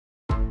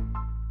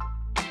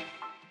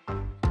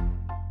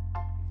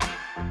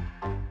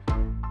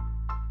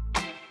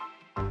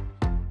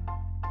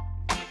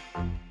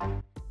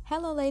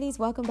Hello ladies,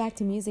 welcome back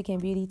to Music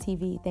and Beauty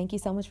TV. Thank you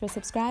so much for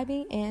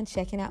subscribing and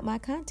checking out my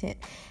content.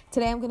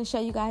 Today I'm going to show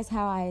you guys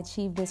how I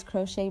achieved this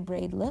crochet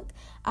braid look.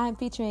 I'm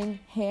featuring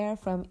hair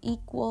from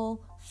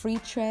Equal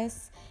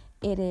Freetress.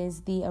 It is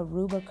the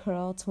Aruba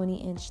Curl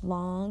 20-inch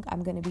long.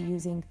 I'm going to be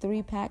using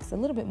 3 packs, a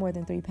little bit more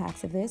than 3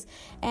 packs of this.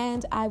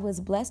 And I was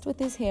blessed with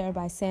this hair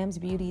by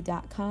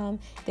SamsBeauty.com.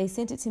 They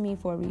sent it to me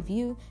for a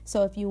review.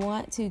 So if you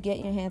want to get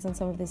your hands on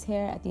some of this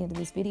hair at the end of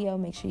this video,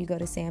 make sure you go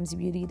to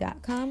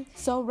SamsBeauty.com.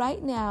 So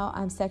right now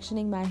I'm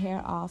sectioning my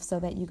hair off so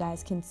that you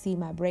guys can see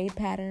my braid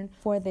pattern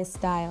for this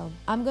style.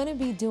 I'm going to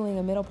be doing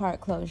a middle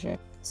part closure.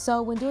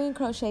 So when doing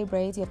crochet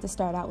braids, you have to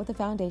start out with a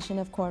foundation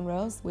of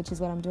cornrows, which is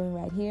what I'm doing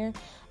right here.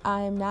 I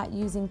am not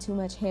using too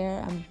much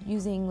hair. I'm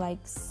using like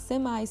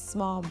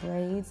semi-small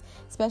braids,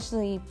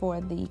 especially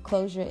for the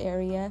closure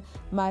area.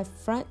 My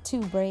front 2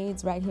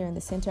 braids right here in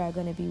the center are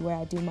going to be where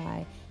I do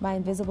my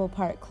invisible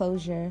part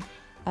closure,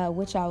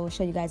 which I will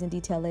show you guys in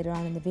detail later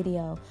on in the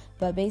video.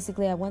 But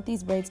basically, I want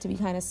these braids to be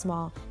kind of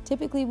small.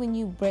 Typically, when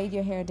you braid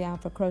your hair down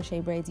for crochet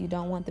braids, you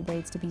don't want the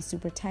braids to be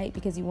super tight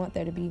because you want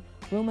there to be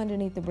room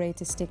underneath the braid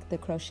to stick the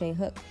crochet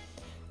hook.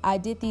 I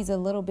did these a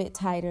little bit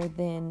tighter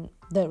than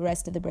the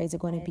rest of the braids are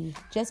going to be,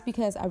 just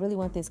because I really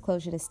want this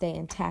closure to stay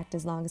intact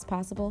as long as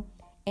possible.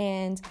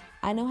 And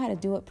I know how to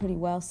do it pretty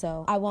well,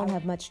 so I won't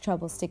have much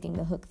trouble sticking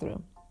the hook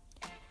through.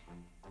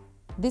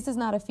 This is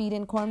not a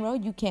feed-in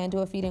cornrow. You can do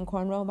a feed-in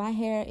cornrow. My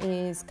hair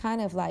is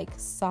kind of like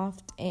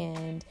soft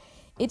and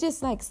it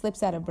just like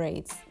slips out of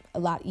braids a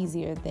lot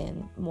easier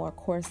than more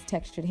coarse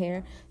textured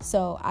hair.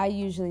 So I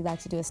usually like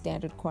to do a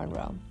standard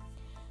cornrow.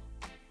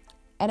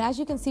 And as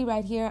you can see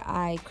right here,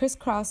 I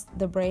crisscrossed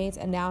the braids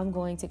and now I'm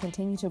going to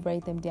continue to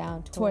braid them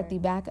down toward the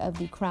back of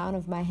the crown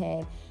of my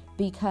head,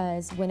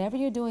 because whenever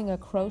you're doing a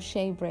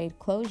crochet braid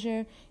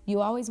closure,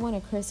 you always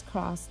want to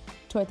crisscross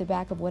toward the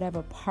back of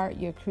whatever part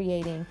you're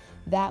creating.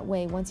 That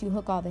way, once you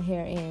hook all the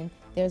hair in,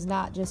 there's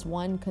not just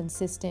one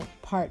consistent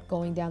part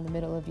going down the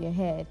middle of your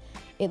head.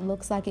 It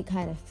looks like it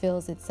kind of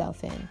fills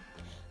itself in.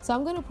 So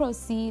I'm going to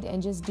proceed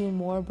and just do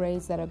more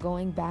braids that are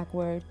going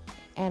backward,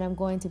 and I'm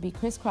going to be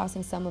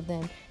crisscrossing some of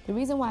them. The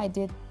reason why I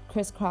did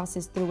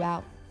crisscrosses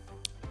throughout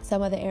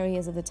some of the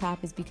areas of the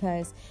top is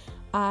because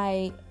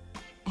I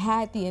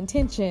had the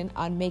intention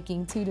on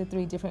making 2 to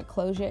 3 different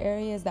closure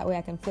areas. That way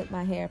I can flip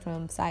my hair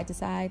from side to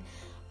side.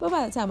 But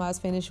by the time I was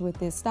finished with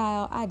this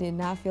style, I did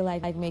not feel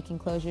like making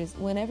closures.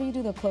 Whenever you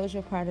do the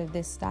closure part of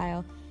this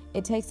style,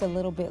 it takes a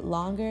little bit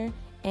longer,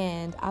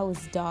 and I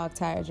was dog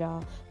tired,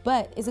 y'all.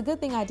 But it's a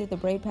good thing I did the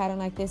braid pattern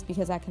like this,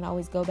 because I can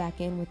always go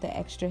back in with the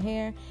extra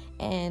hair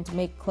and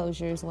make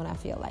closures when I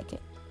feel like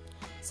it.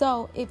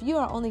 So if you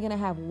are only going to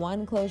have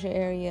one closure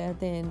area,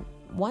 then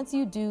once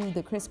you do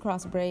the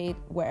crisscross braid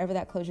wherever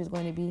that closure is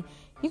going to be,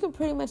 you can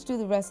pretty much do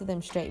the rest of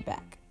them straight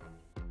back.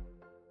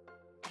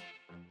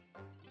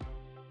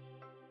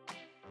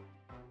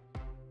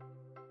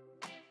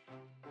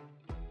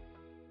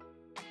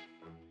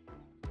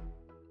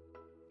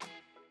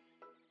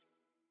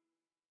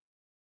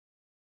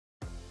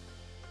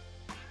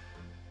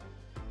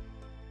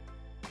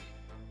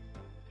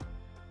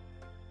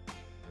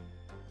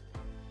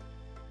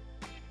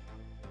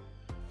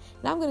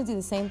 Now I'm going to do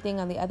the same thing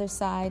on the other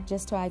side,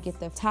 just so I get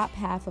the top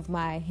half of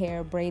my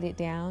hair braided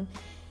down.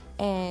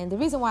 And the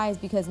reason why is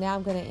because now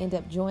I'm going to end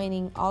up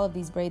joining all of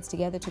these braids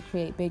together to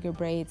create bigger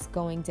braids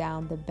going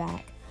down the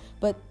back.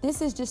 But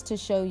this is just to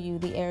show you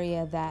the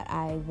area that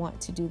I want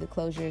to do the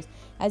closures.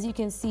 As you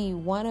can see,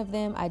 one of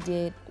them I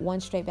did one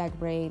straight back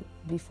braid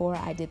before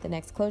I did the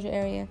next closure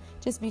area,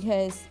 just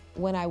because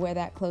when I wear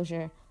that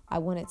closure, I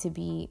want it to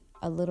be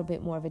a little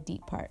bit more of a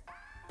deep part.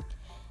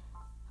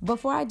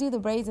 Before I do the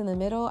braids in the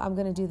middle, I'm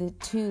going to do the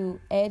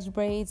 2 edge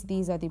braids.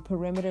 These are the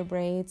perimeter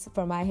braids.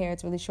 For my hair,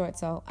 it's really short,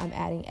 so I'm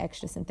adding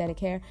extra synthetic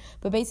hair.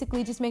 But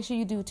basically, just make sure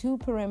you do 2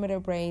 perimeter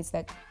braids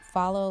that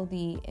follow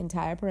the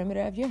entire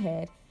perimeter of your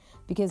head,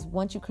 because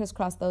once you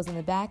crisscross those in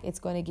the back, it's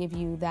going to give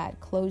you that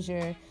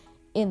closure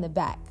in the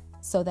back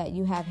so that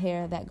you have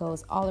hair that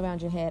goes all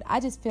around your head. I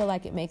just feel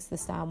like it makes the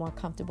style more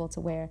comfortable to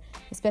wear,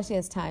 especially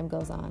as time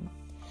goes on.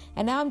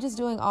 And now I'm just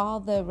doing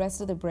all the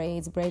rest of the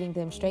braids, braiding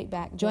them straight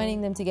back,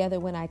 joining them together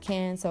when I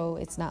can, so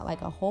it's not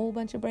like a whole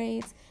bunch of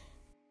braids.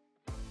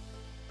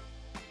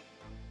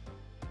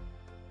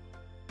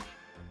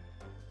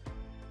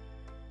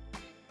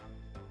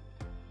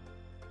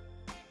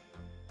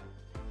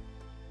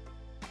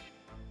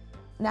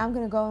 Now I'm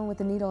going to go in with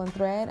the needle and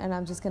thread, and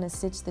I'm just going to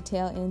stitch the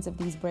tail ends of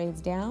these braids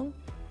down.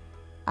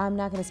 I'm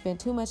not going to spend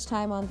too much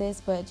time on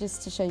this, but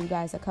just to show you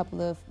guys a couple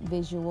of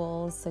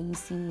visuals so you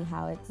see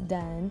how it's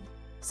done.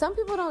 Some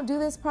people don't do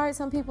this part.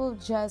 Some people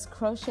just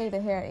crochet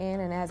the hair in,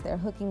 and as they're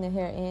hooking the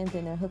hair in,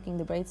 then they're hooking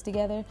the braids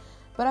together.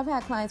 But I've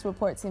had clients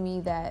report to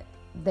me that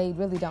they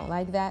really don't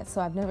like that, so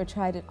I've never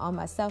tried it on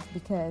myself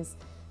because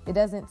it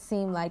doesn't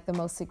seem like the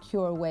most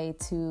secure way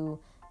to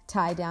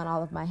tie down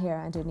all of my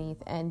hair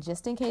underneath. And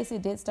just in case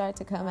it did start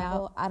to come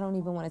out, I don't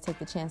even want to take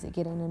the chance of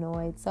getting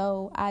annoyed,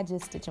 so I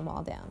just stitch them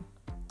all down.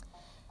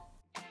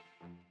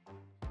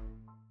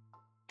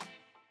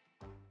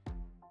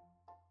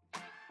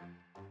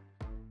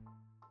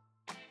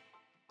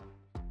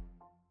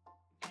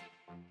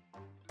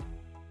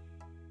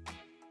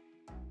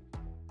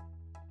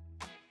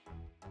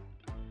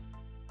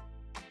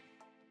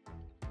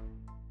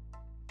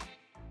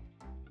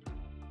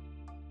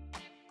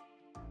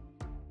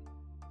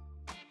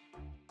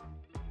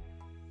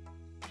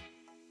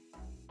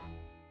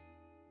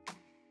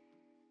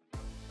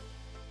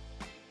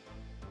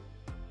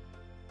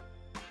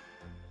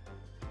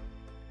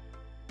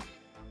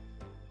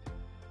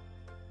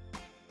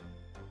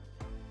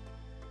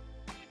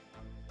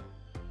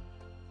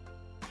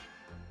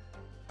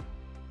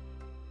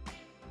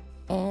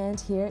 And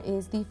here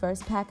is the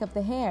first pack of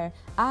the hair.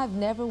 I've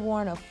never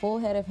worn a full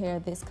head of hair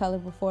this color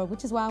before,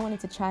 which is why I wanted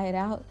to try it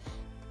out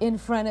in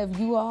front of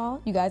you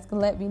all. You guys can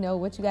let me know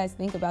what you guys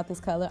think about this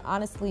color.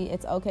 Honestly,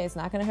 it's okay. It's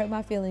not going to hurt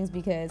my feelings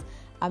because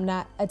I'm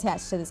not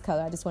attached to this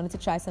color. I just wanted to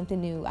try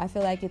something new. I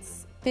feel like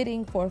it's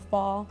fitting for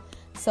fall.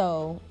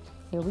 So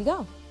here we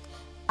go.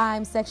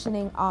 I'm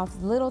sectioning off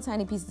little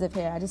tiny pieces of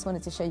hair. I just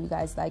wanted to show you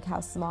guys like how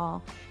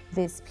small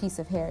this piece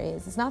of hair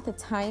is. It's not the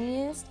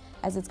tiniest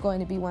as it's going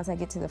to be once I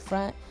get to the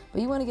front,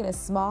 but you want to get a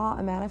small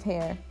amount of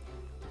hair,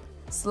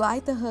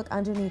 slide the hook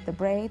underneath the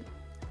braid,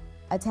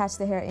 attach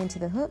the hair into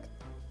the hook,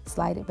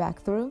 slide it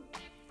back through,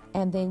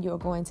 and then you're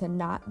going to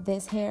knot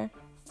this hair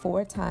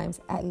 4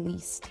 times at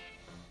least.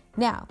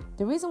 Now,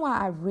 the reason why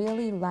I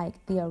really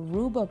like the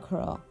Aruba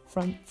curl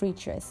from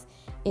Freetress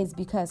is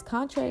because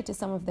contrary to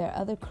some of their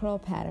other curl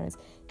patterns,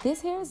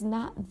 this hair is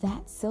not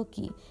that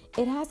silky.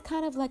 It has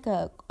kind of like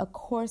a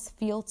coarse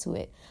feel to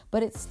it,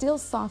 but it's still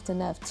soft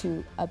enough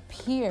to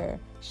appear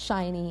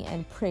shiny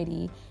and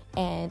pretty,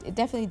 and it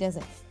definitely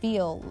doesn't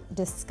feel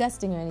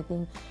disgusting or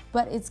anything,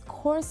 but it's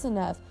coarse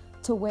enough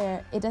to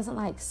where it doesn't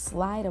like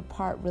slide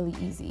apart really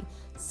easy.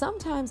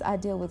 Sometimes I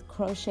deal with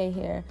crochet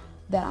hair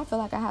that I feel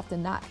like I have to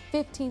knot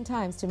 15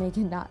 times to make a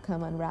knot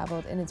come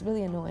unraveled, and it's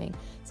really annoying.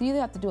 So you either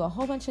have to do a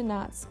whole bunch of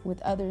knots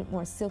with other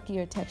more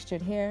silkier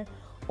textured hair,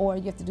 or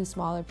you have to do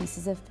smaller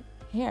pieces of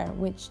hair,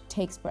 which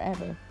takes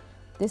forever.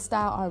 This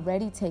style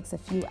already takes a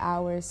few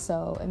hours,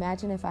 so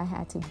imagine if I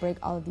had to break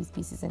all of these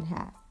pieces in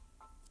half.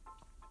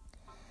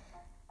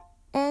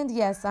 And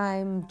yes,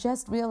 I'm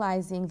just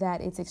realizing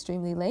that it's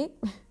extremely late.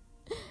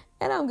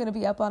 And I'm going to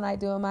be up all night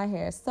doing my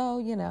hair. So,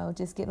 you know,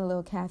 just getting a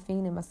little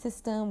caffeine in my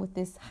system with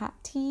this hot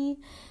tea.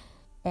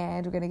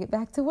 And we're going to get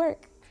back to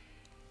work.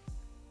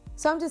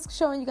 So I'm just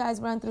showing you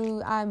guys run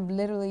through.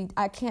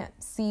 I can't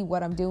see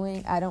what I'm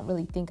doing. I don't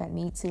really think I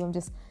need to. I'm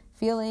just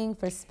feeling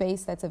for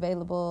space that's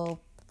available,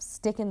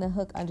 sticking the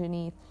hook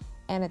underneath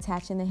and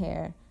attaching the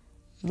hair,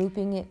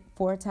 looping it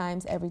 4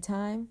 times every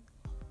time,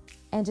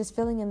 and just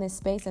filling in this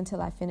space until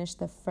I finish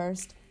the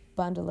first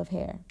bundle of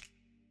hair.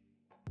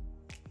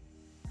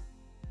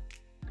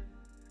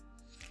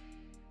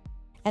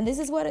 And this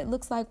is what it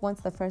looks like once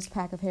the first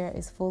pack of hair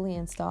is fully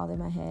installed in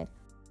my head.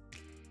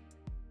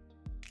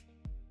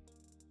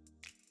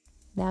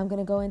 Now I'm going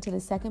to go into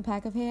the second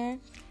pack of hair,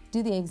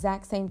 do the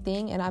exact same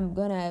thing, and I'm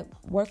going to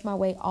work my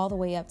way all the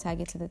way up till I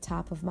get to the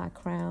top of my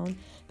crown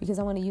because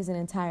I want to use an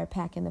entire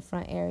pack in the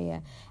front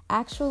area.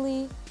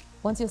 Actually,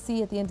 once you'll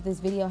see at the end of this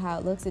video how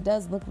it looks, it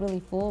does look really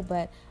full,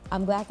 but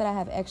I'm glad that I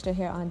have extra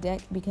hair on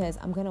deck because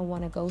I'm going to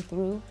want to go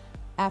through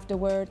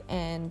afterward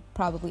and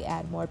probably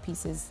add more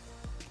pieces.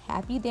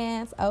 Happy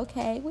dance.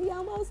 Okay, we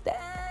almost done.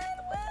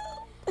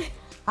 Woo.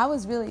 I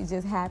was really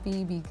just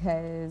happy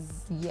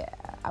because, yeah,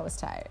 I was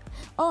tired.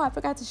 Oh, I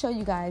forgot to show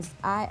you guys.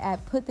 I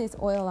put this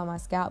oil on my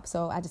scalp,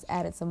 so I just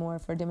added some more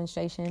for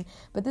demonstration.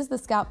 But this is the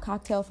scalp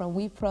cocktail from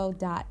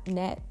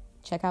WePro.net.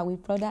 Check out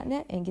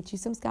WePro.net and get you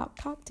some scalp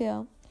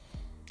cocktail.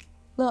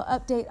 Little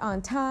update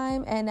on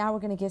time, and now we're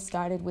going to get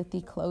started with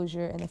the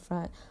closure in the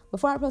front.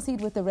 Before I proceed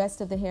with the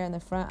rest of the hair in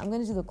the front, I'm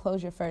going to do the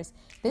closure first.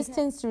 This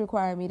tends to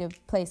require me to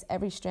place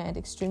every strand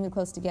extremely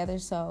close together,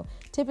 so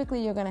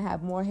typically you're going to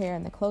have more hair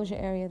in the closure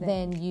area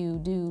than you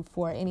do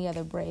for any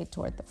other braid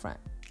toward the front.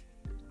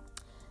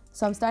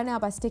 So I'm starting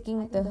out by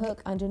sticking the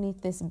hook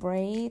underneath this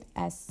braid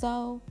as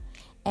so,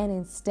 and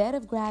instead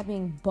of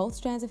grabbing both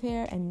strands of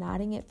hair and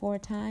knotting it 4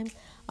 times,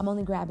 I'm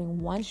only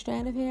grabbing 1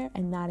 strand of hair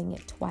and knotting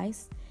it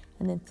twice,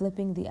 and then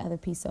flipping the other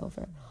piece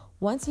over.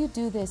 Once you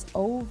do this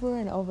over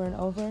and over and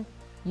over,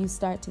 you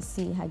start to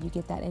see how you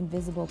get that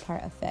invisible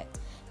part effect.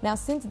 Now,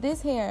 since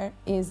this hair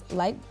is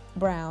light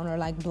brown or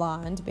like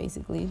blonde,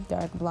 basically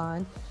dark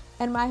blonde,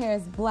 and my hair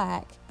is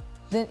black,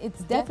 then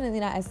it's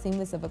definitely not as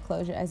seamless of a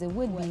closure as it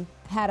would be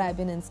had I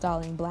been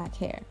installing black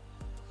hair.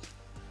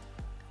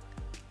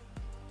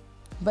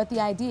 But the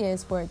idea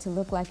is for it to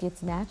look like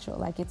it's natural,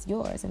 like it's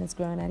yours and it's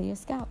growing out of your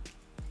scalp.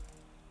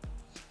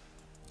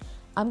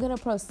 I'm going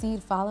to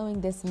proceed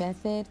following this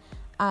method.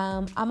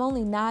 I'm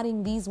only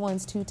knotting these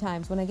ones 2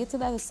 times. When I get to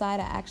the other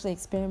side, I actually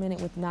experimented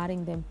with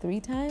knotting them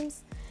 3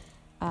 times.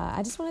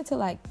 I just wanted to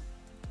like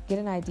get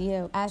an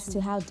idea as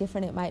to how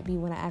different it might be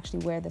when I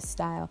actually wear the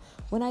style.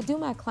 When I do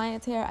my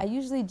client's hair, I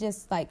usually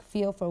just like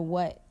feel for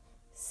what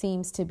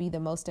seems to be the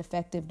most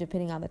effective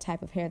depending on the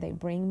type of hair they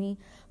bring me.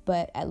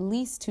 But at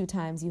least 2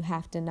 times you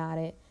have to knot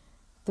it.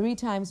 3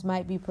 times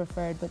might be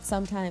preferred, but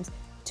sometimes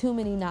too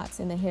many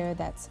knots in the hair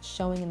that's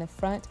showing in the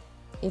front,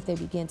 if they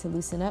begin to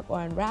loosen up or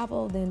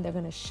unravel, then they're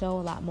going to show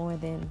a lot more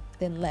than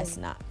less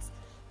knots.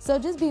 So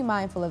just be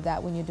mindful of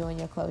that when you're doing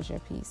your closure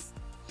piece.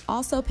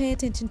 Also pay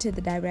attention to the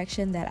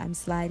direction that I'm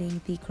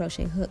sliding the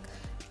crochet hook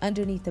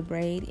underneath the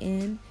braid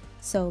in.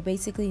 So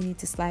basically you need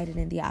to slide it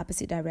in the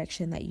opposite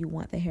direction that you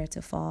want the hair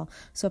to fall.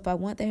 So if I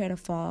want the hair to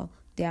fall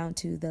down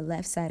to the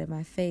left side of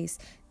my face,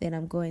 then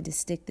I'm going to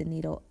stick the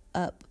needle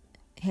up,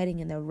 heading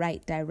in the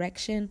right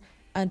direction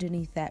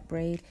underneath that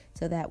braid,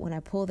 so that when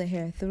I pull the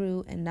hair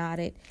through and knot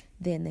it,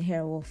 then the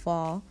hair will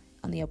fall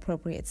on the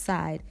appropriate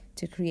side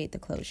to create the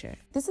closure.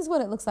 This is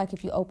what it looks like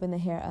if you open the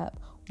hair up.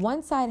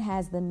 One side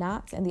has the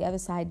knots and the other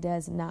side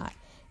does not.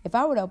 If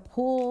I were to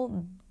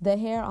pull the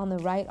hair on the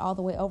right all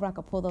the way over, I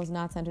could pull those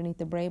knots underneath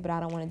the braid, but I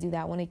don't want to do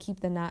that. I want to keep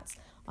the knots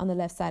on the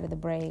left side of the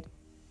braid.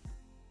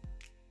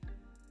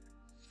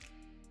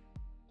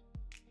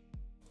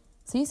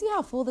 So you see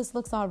how full this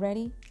looks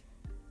already?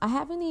 I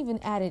haven't even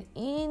added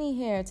any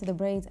hair to the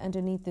braids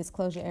underneath this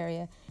closure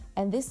area,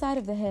 and this side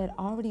of the head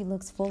already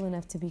looks full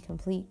enough to be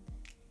complete.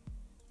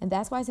 And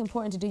that's why it's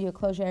important to do your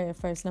closure area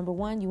first. Number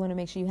one, you want to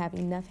make sure you have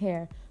enough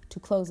hair to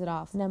close it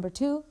off. Number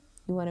two,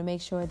 you want to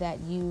make sure that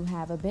you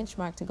have a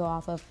benchmark to go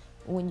off of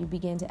when you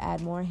begin to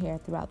add more hair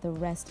throughout the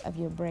rest of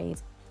your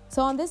braids.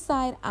 So on this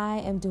side, I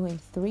am doing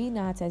 3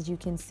 knots, as you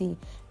can see.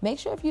 Make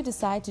sure if you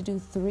decide to do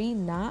 3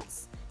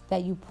 knots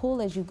that you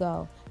pull as you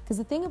go. Because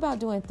the thing about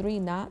doing 3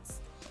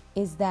 knots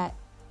is that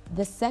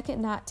the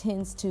second knot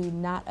tends to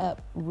knot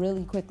up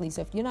really quickly.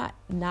 So if you're not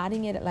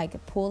knotting it,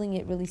 like pulling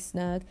it really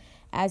snug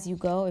as you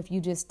go, if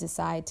you just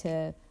decide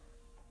to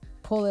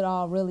pull it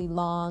all really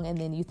long and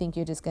then you think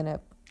you're just going to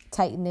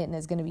tighten it and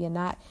it's going to be a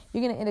knot,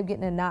 you're going to end up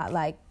getting a knot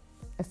like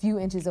a few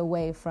inches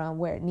away from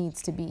where it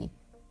needs to be,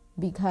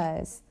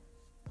 because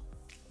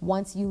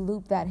once you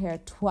loop that hair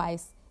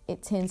twice,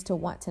 it tends to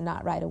want to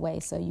knot right away.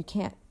 So you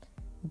can't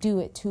do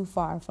it too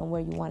far from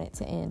where you want it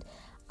to end.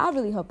 I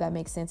really hope that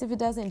makes sense. If it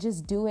doesn't,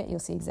 just do it. You'll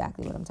see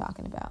exactly what I'm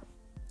talking about.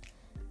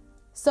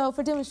 So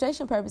for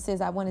demonstration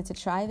purposes, I wanted to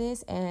try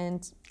this,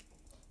 and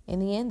in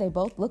the end, they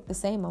both look the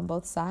same on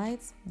both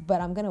sides,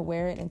 but I'm going to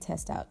wear it and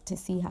test out to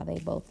see how they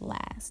both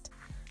last.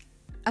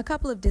 A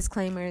couple of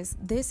disclaimers.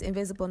 This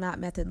invisible knot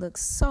method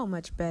looks so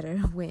much better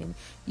when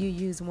you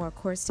use more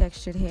coarse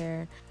textured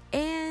hair.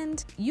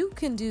 And you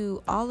can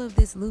do all of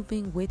this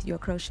looping with your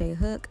crochet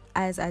hook,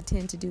 as I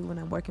tend to do when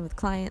I'm working with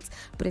clients.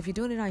 But if you're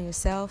doing it on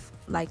yourself,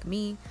 like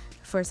me,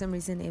 for some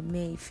reason it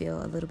may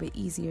feel a little bit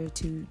easier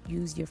to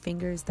use your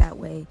fingers. That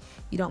way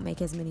you don't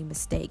make as many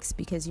mistakes,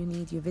 because you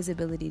need your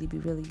visibility to be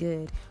really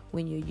good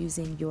when you're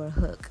using your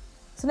hook.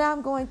 So now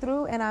I'm going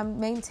through and I'm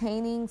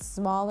maintaining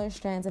smaller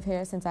strands of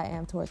hair since I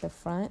am toward the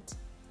front.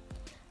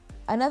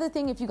 Another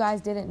thing, if you guys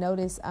didn't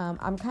notice,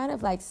 I'm kind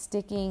of like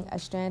sticking a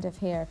strand of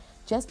hair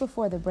just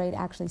before the braid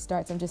actually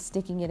starts. I'm just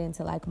sticking it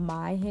into like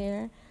my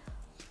hair,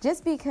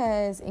 just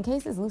because in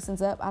case this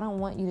loosens up, I don't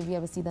want you to be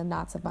able to see the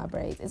knots of my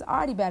braids. It's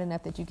already bad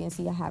enough that you can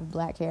see I have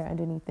black hair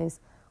underneath this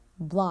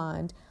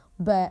blonde,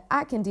 but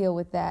I can deal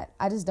with that.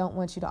 I just don't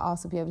want you to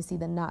also be able to see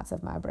the knots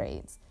of my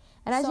braids.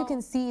 And as you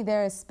can see,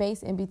 there is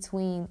space in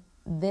between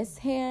this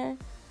hair,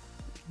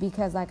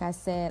 because like I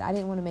said, I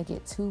didn't want to make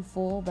it too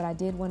full, but I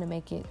did want to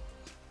make it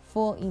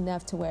full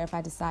enough to where if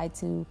I decide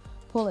to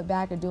pull it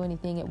back or do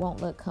anything, it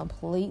won't look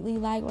completely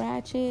like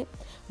ratchet.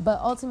 But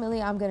ultimately,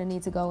 I'm going to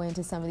need to go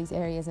into some of these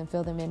areas and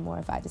fill them in more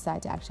if I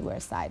decide to actually wear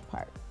a side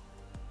part.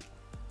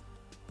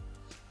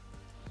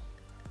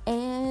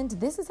 And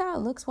this is how it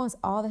looks once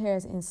all the hair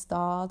is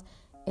installed.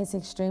 It's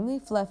extremely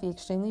fluffy,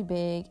 extremely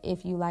big.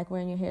 If you like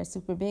wearing your hair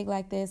super big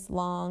like this,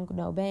 long,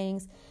 no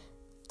bangs,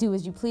 do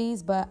as you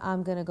please. But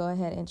I'm going to go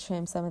ahead and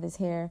trim some of this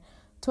hair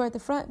toward the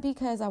front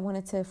because I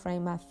wanted to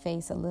frame my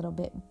face a little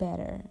bit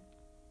better.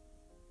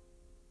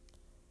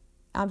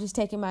 I'm just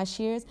taking my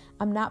shears.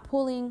 I'm not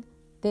pulling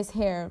this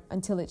hair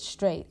until it's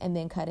straight and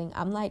then cutting.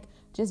 I'm like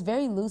just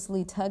very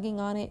loosely tugging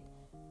on it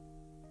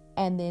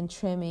and then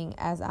trimming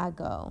as I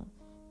go.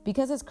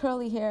 Because it's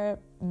curly hair,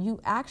 you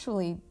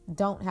actually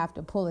don't have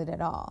to pull it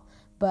at all.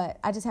 But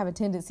I just have a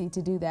tendency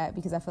to do that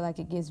because I feel like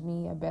it gives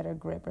me a better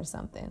grip or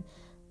something.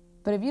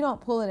 But if you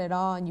don't pull it at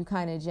all and you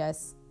kind of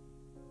just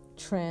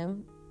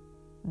trim,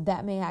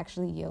 that may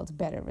actually yield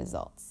better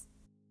results.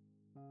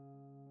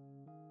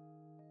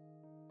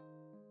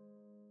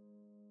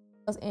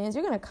 Those ends,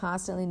 you're going to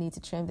constantly need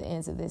to trim the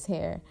ends of this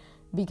hair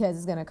because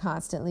it's going to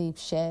constantly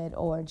shed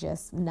or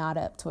just knot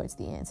up towards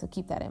the end. So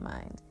keep that in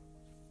mind.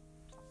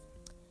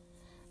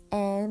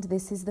 And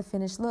this is the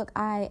finished look.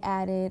 I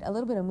added a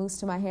little bit of mousse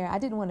to my hair. I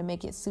didn't want to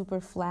make it super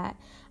flat.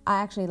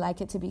 I actually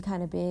like it to be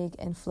kind of big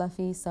and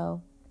fluffy.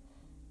 So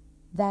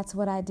that's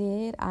what I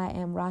did. I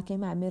am rocking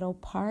my middle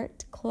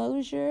part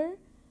closure.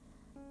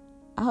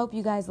 I hope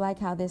you guys like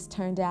how this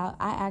turned out.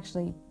 I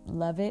actually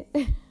love it.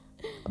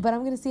 But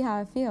I'm going to see how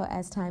I feel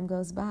as time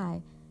goes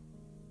by.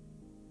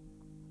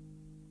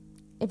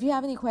 If you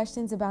have any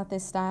questions about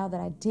this style that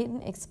I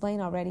didn't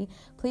explain already,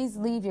 please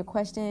leave your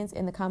questions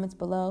in the comments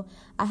below.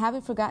 I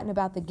haven't forgotten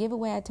about the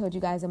giveaway I told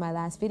you guys in my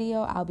last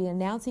video. I'll be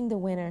announcing the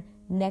winner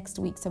next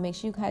week. So make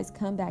sure you guys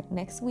come back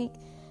next week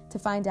to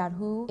find out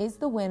who is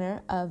the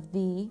winner of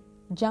the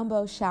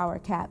jumbo shower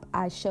cap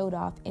I showed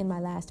off in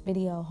my last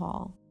video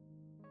haul.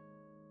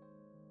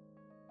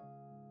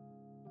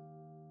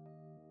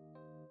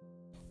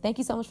 Thank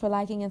you so much for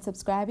liking and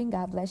subscribing.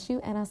 God bless you,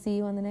 and I'll see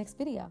you on the next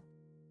video.